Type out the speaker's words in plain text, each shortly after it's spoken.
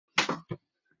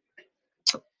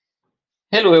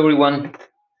Hello everyone.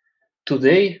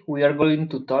 Today we are going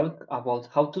to talk about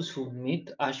how to submit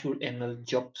Azure ML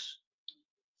jobs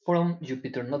from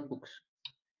Jupyter Notebooks.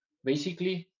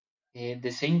 Basically, the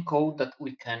same code that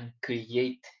we can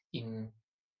create in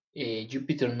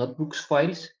Jupyter Notebooks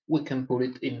files, we can put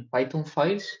it in Python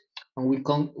files, and we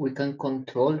can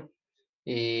control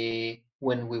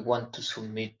when we want to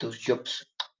submit those jobs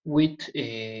with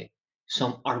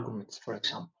some arguments, for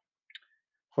example.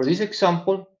 For this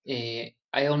example,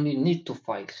 I only need two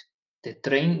files, the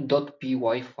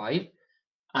train.py file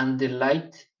and the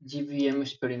light GVM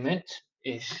experiment.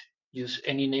 Is use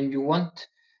any name you want.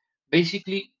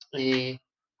 Basically,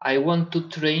 I want to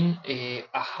train a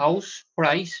house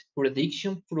price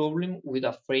prediction problem with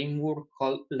a framework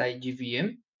called light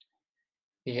GVM.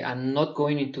 I'm not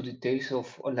going into details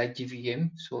of light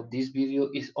GVM, so this video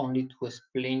is only to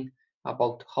explain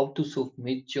about how to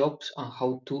submit jobs and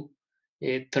how to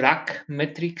track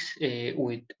metrics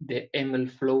with the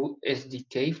MLflow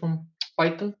SDK from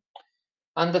Python.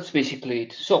 And that's basically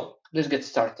it. So let's get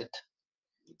started.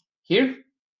 Here,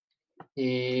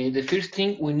 the first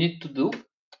thing we need to do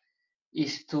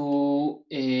is to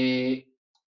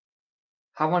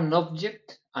have an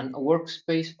object, an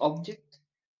workspace object,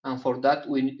 and for that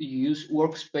we use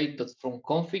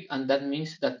workspace.fromConfig, and that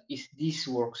means that is this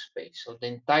workspace, so the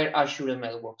entire Azure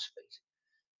ML workspace.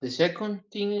 The second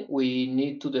thing, we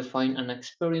need to define an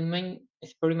experiment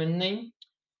name.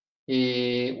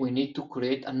 We need to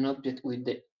create an object with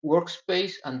the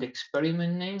workspace and the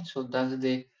experiment name, so that's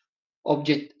the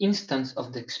object instance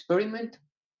of the experiment.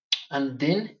 And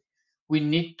then we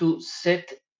need to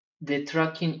set the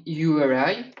tracking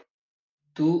URI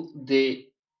to the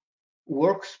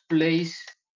workplace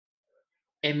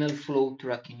MLflow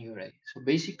tracking URI. So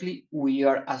basically, we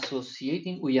are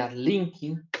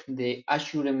linking the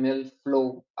Azure ML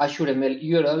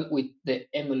URL with the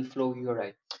MLflow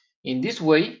URI. In this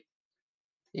way,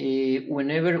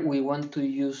 whenever we want to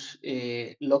use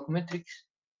log metrics,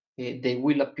 they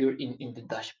will appear in the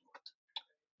dashboard.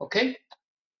 Okay,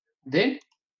 then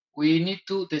we need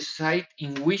to decide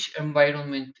in which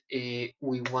environment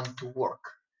we want to work.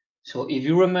 So if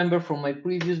you remember from my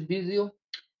previous video,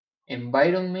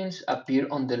 environments appear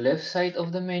on the left side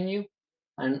of the menu,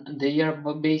 and they are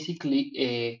basically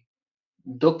a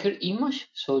Docker image.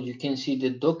 So you can see the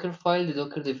Docker file, the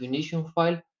Docker definition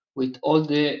file with all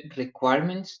the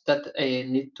requirements that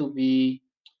need to be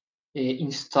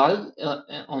installed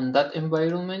on that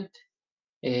environment,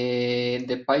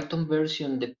 the Python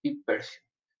version, the pip version.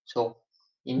 So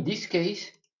in this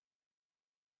case,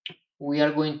 we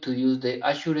are going to use the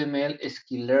Azure ML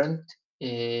Sklearn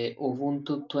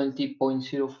Ubuntu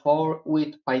 20.04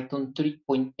 with Python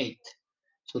 3.8.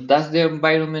 So that's the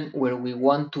environment where we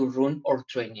want to run our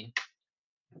training.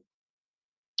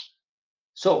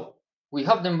 So we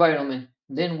have the environment.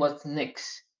 Then what's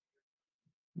next?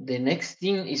 The next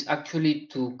thing is actually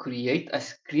to create a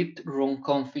script run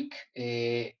config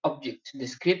object. The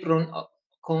script run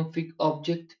config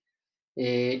object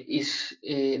is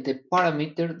the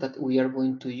parameter that we are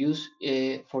going to use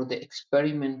for the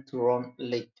experiment to run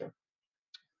later.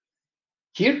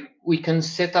 Here we can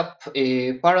set up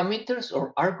parameters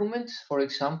or arguments. For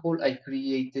example, I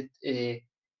created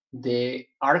the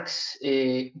args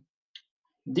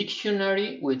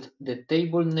dictionary with the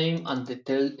table name, and the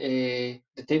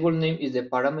table name is the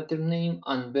parameter name,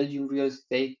 and Belgium real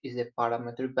estate is the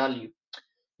parameter value.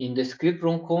 In the script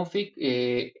run config,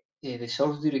 the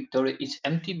source directory is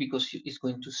empty because it's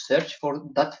going to search for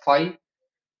that file,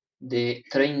 the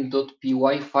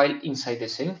train.py file, inside the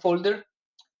same folder.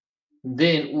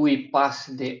 Then we pass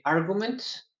the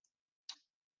arguments,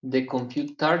 the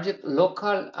compute target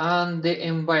local, and the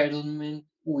environment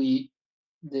we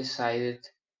decided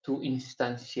to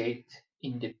instantiate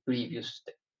in the previous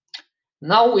step.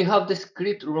 Now we have the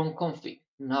script run config.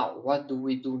 Now what do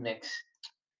we do next?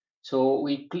 So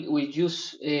we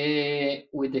use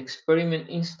with the experiment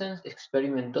instance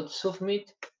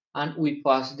experiment.submit, and we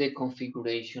pass the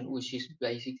configuration, which is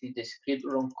basically the script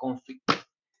run config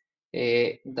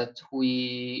that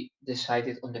we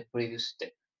decided on the previous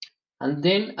step. And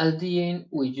then at the end,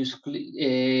 we just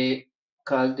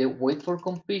call the wait for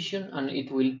completion, and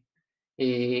it will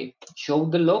show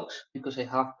the logs because I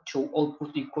have show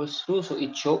output equals true. So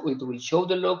it will show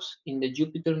the logs in the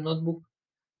Jupyter notebook,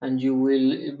 and you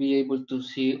will be able to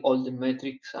see all the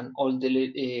metrics and all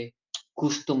the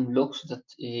custom logs that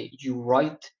you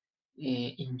write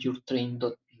in your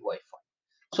train.py file.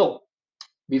 So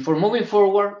before moving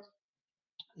forward,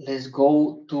 let's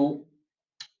go to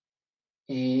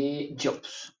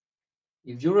jobs.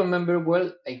 If you remember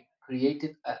well, I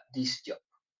created this job.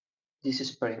 this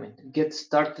experiment. Get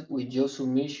started with your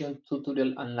submission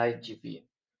tutorial and live GVM.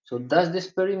 So that's the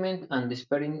experiment, and the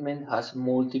experiment has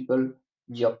multiple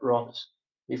job runs.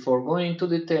 Before going into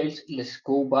details, let's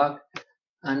go back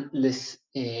and let's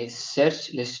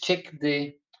check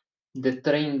the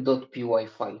train.py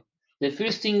file. The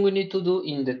first thing we need to do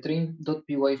in the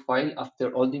train.py file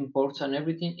after all the imports and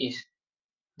everything is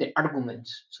the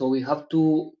arguments. So we have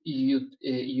to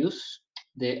use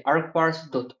the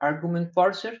argparse.argument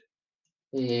parser,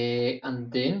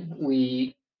 and then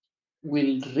we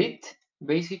will read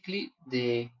basically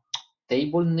the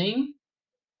table name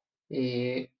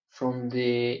from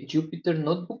the Jupyter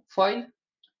notebook file,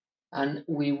 and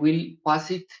we will pass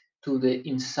it to the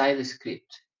inside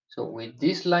script. So with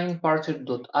this line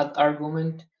parser.add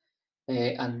argument,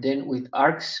 and then with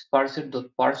args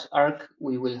parser.parse arg,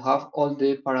 we will have all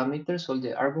the parameters, all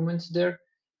the arguments there,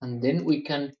 and then we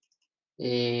can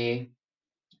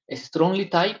strongly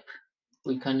type.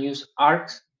 We can use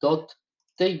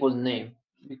args.table name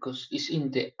because it's in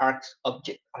the args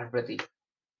object already.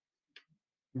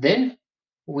 Then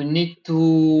we need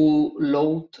to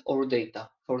load our data.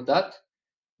 For that,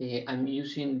 I'm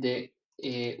using the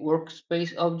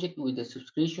workspace object with the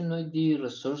subscription ID,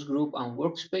 resource group, and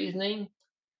workspace name.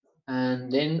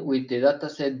 And then with the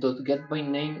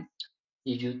dataset.getByName,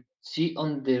 if you see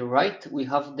on the right, we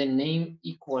have the name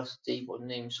equals table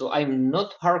name. So I'm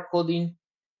not hard coding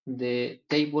the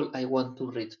table I want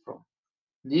to read from.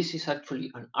 This is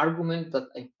actually an argument that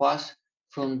I pass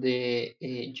from the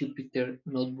Jupyter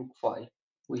notebook file,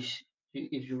 which,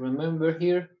 if you remember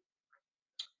here,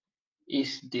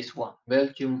 is this one,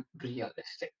 Belgium real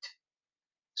estate.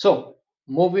 So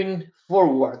moving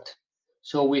forward,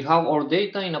 so we have our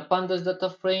data in a pandas data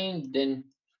frame, then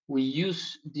we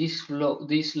use this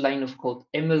line of code,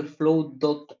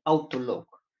 mlflow.autolog.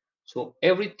 So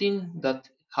everything that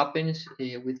happens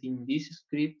within this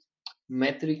script,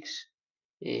 metrics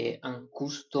and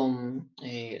custom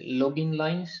login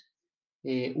lines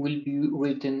will be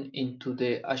written into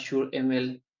the Azure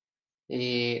ML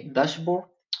dashboard,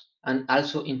 and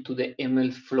also into the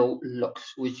ML flow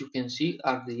logs, which you can see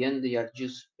at the end, they are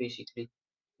just basically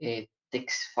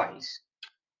text files.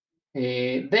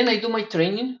 Then I do my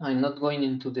training. I'm not going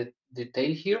into the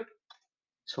detail here.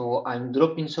 So I'm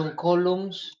dropping some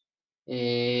columns.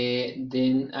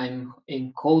 Then I'm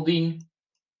encoding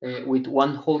with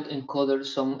one hot encoder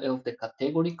some of the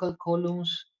categorical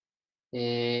columns.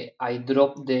 I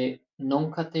drop the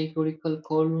non-categorical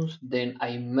columns. Then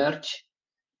I merge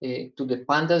to the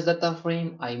pandas data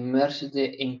frame. I merge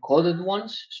the encoded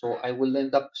ones. So I will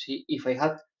end up, see, if I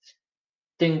had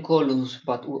 10 columns,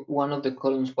 but one of the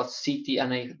columns was city,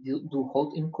 and I do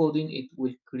hot encoding, it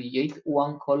will create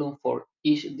one column for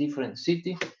each different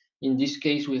city. In this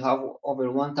case, we have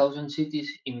over 1,000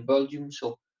 cities in Belgium,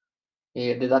 so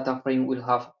the data frame will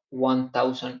have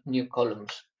 1,000 new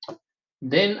columns.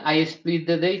 Then I split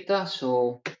the data,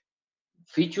 so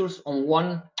features on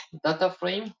one data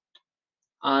frame,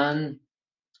 and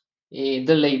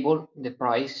the label, the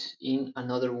price in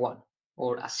another one,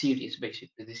 or a series,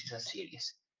 basically. This is a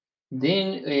series.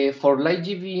 Then for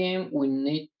LightGVM, we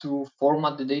need to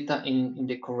format the data in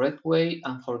the correct way,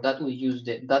 and for that we use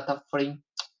the data frame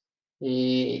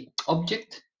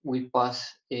object. We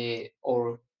pass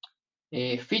our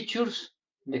features,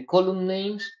 the column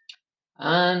names,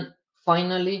 and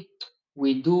finally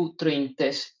we do train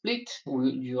test split.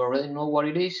 You already know what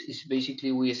it is. It's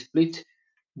basically we split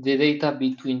the data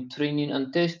between training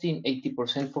and testing,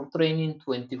 80% for training,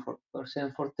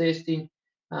 20% for testing,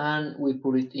 and we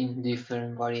put it in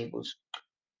different variables.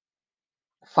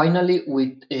 Finally,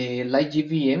 with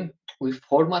LightGVM, we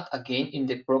format again in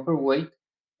the proper way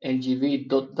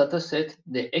lgv.dataset,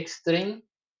 the xtrain,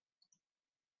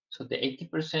 so the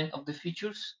 80% of the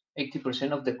features,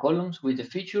 80% of the columns with the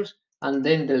features, and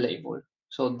then the label,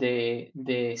 so the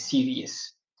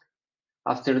series.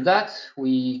 After that,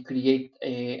 we create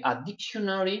a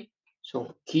dictionary,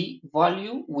 so key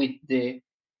value with the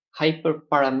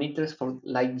hyperparameters for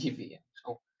LightGVM.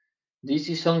 So this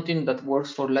is something that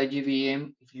works for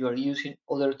LightGVM. If you are using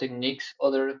other techniques,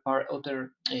 other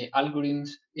algorithms,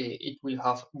 it will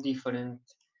have different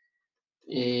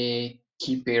key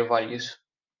pair values.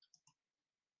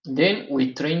 Then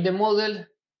we train the model,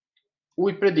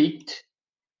 we predict,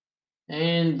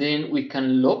 and then we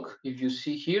can log. If you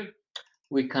see here,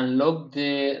 we can log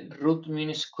the root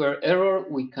mean square error,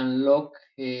 we can log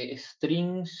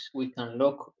strings, we can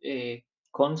log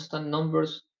constant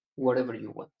numbers, whatever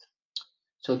you want.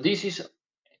 So this is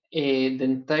the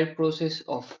entire process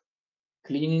of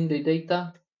cleaning the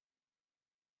data,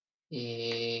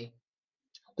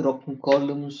 dropping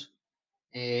columns,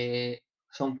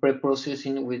 some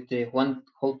pre-processing with the one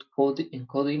hot code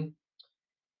encoding,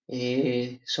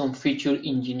 some feature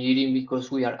engineering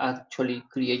because we are actually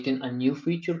creating a new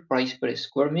feature, price per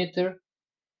square meter.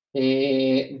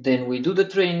 Then we do the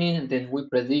training, then we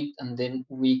predict, and then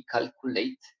we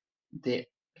calculate the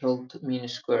root mean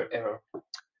square error.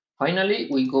 Finally,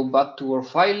 we go back to our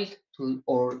file, to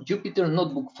our Jupyter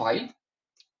Notebook file,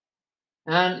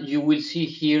 and you will see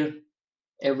here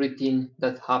everything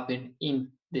that happened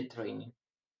in the training.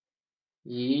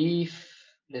 If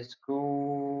let's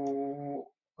go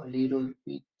a little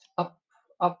bit up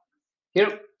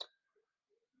here,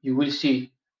 you will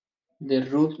see the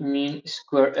root mean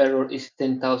square error is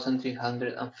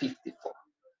 10,354.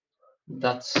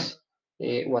 That's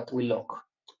what we log.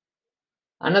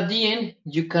 And at the end,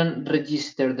 you can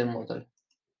register the model.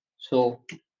 So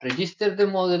register the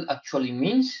model actually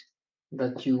means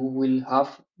that you will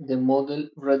have the model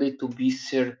ready to be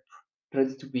served,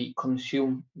 ready to be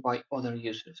consumed by other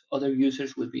users. Other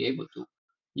users will be able to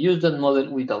use that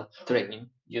model without training.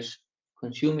 Just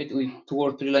consume it with 2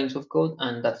 or 3 lines of code,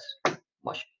 and that's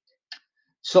much.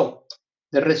 So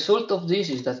the result of this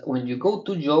is that when you go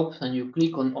to jobs and you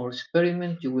click on our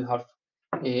experiment, you will have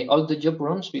all the job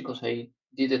runs because I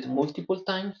did it multiple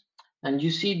times, and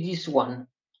you see this one,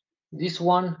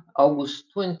 August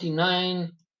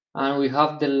 29, and we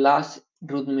have the last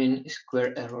root mean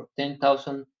square error,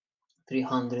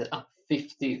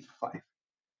 10,355.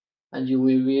 And you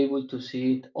will be able to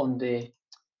see it on the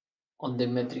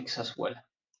metrics as well.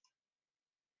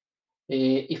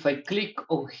 If I click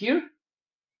on here,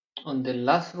 on the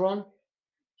last run,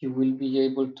 you will be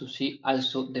able to see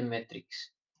also the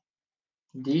metrics.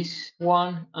 This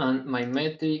one and my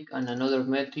metric and another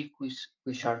metric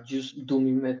which are just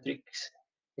dummy metrics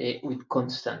with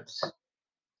constants.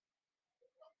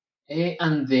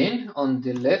 And then on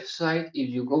the left side, if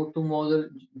you go to model,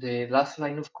 the last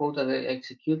line of code that I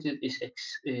executed is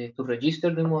to register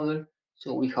the model.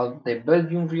 So we have the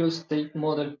Belgium real estate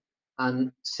model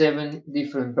and 7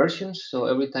 different versions. So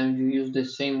every time you use the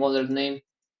same model name,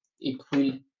 it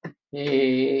will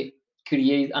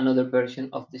create another version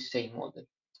of the same model.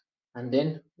 And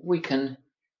then we can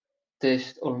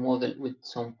test our model with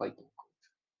some Python.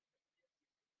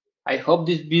 I hope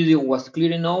this video was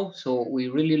clear enough. So we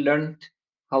really learned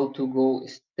how to go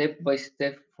step by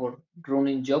step for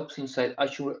running jobs inside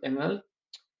Azure ML.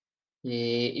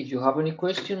 If you have any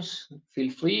questions,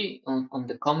 feel free on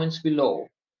the comments below.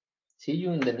 See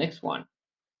you in the next one.